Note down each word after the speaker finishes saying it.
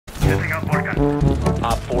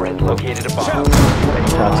Op 4 has located a bomb. Ready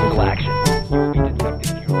for action.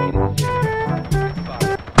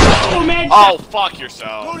 Oh, fuck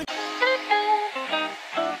yourself.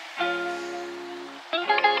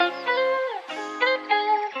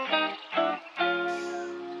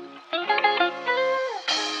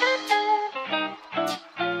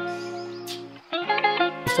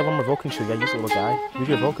 Still one more Vulcan shield. Yeah, use a little guy. Use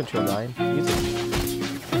your Vulcan shield, Ryan. Use it.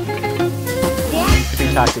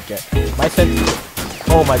 Big tactic yet. My sense.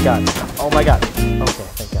 Oh my god. Oh my god. Okay,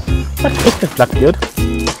 thank god. What is Blackbeard?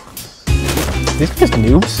 These are just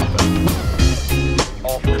noobs.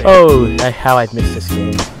 Oh, how I've missed this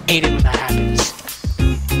game. Hate it when that happens.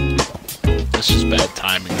 It's just bad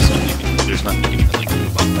timing, so there's nothing you can even do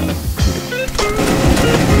about that.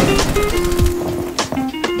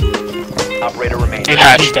 Operator remains. Hey,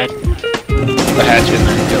 hatch dead. The hatch in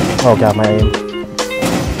there. Yep. Oh god, my aim.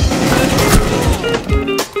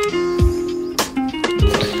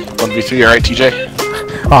 1v3, alright, TJ?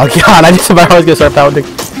 Oh god, I just about I was gonna start pounding.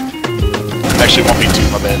 Actually,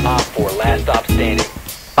 1v2, my bad. Op 4, last stop standing.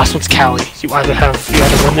 Last one's Cali. You either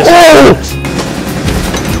win this.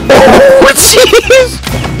 Oh, jeez!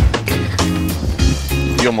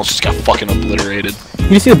 You almost just got fucking obliterated.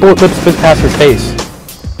 You see the bullet whip past his face.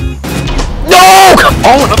 No!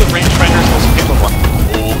 Oh, another rangefinder is supposed to hit one.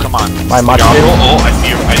 Oh, come on. My macho. Oh,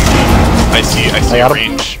 I see a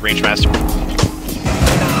range master.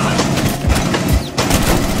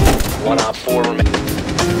 One Op 4 remains.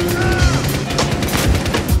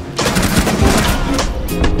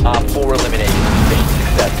 Op 4 eliminated. Mission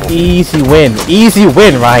successful. Easy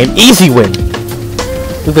win, Ryan, easy win.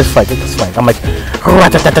 Look at this fight, I'm like,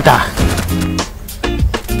 ra-da-da-da-da.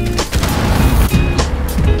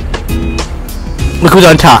 Look who's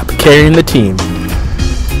on top, carrying the team.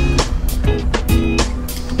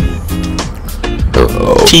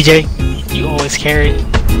 TJ, you always carry.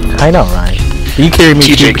 I know, Ryan. You carry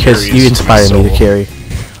me too because you inspire me to carry.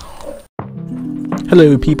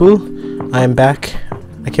 Hello, people. I am back.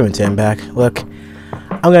 I can't even say I'm back. Look,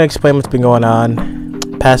 I'm gonna explain what's been going on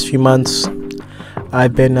past few months.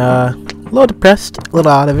 I've been a little depressed, a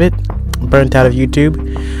little out of it, burnt out of YouTube.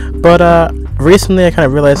 But recently I kind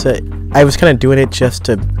of realized that I was kind of doing it just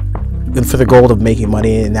for the goal of making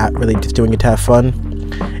money and not really just doing it to have fun.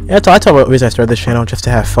 And that's all the reason I started this channel, just to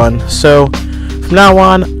have fun. So from now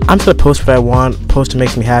on, I'm just gonna post what I want, post what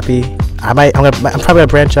makes me happy. I'm probably gonna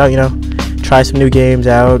branch out, you know, try some new games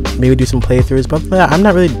out, maybe do some playthroughs. But I'm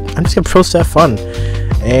just gonna post to have fun.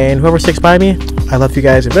 And whoever sticks by me, I love you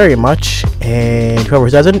guys very much. And whoever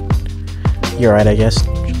doesn't, you're alright, I guess.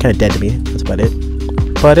 You're kind of dead to me. That's about it.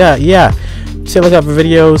 But yeah. Stay look out for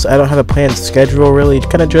videos. I don't have a planned schedule really.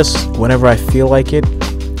 Kind of just whenever I feel like it.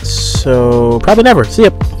 So probably never. See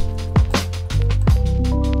ya.